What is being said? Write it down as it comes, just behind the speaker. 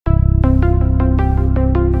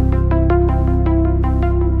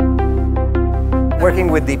Working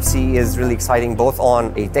with deepc is really exciting, both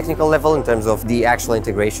on a technical level in terms of the actual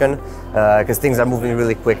integration, because things are moving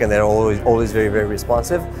really quick and they're always very, very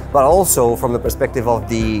responsive, but also from the perspective of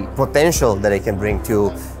the potential that it can bring to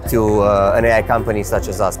an AI company such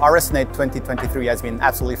as us. RSNA 2023 has been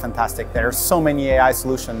absolutely fantastic. There are so many AI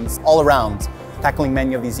solutions all around, tackling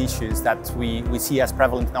many of these issues that we see as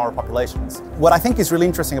prevalent in our populations. What I think is really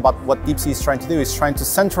interesting about what deepc is trying to do is trying to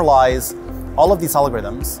centralize all of these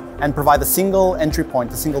algorithms and provide a single entry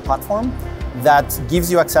point, a single platform that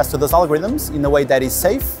gives you access to those algorithms in a way that is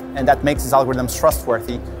safe and that makes these algorithms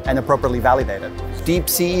trustworthy and appropriately validated.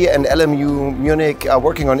 deepc and LMU Munich are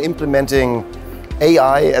working on implementing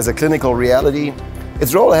AI as a clinical reality.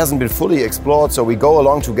 Its role hasn't been fully explored, so we go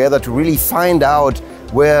along together to really find out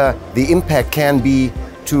where the impact can be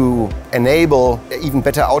to enable an even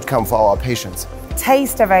better outcome for our patients.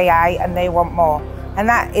 Taste of AI and they want more. And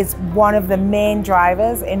that is one of the main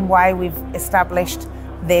drivers in why we've established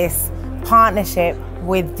this partnership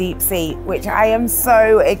with deepc, which I am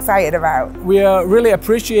so excited about. We are really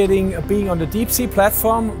appreciating being on the deepc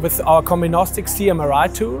platform with our Combinostics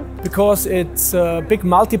CMRI tool, because it's a big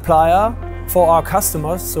multiplier for our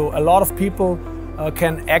customers, so a lot of people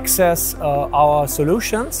can access our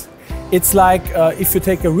solutions. It's like if you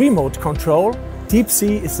take a remote control,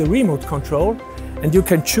 deepc is the remote control, and you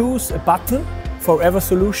can choose a button for whatever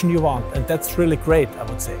solution you want, and that's really great, I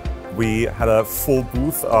would say. We had a full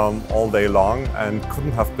booth all day long and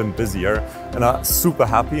couldn't have been busier, and are super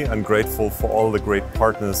happy and grateful for all the great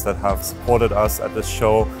partners that have supported us at this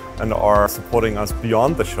show and are supporting us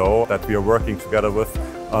beyond the show, that we are working together with,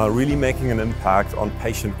 really making an impact on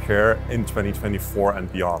patient care in 2024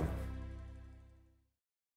 and beyond.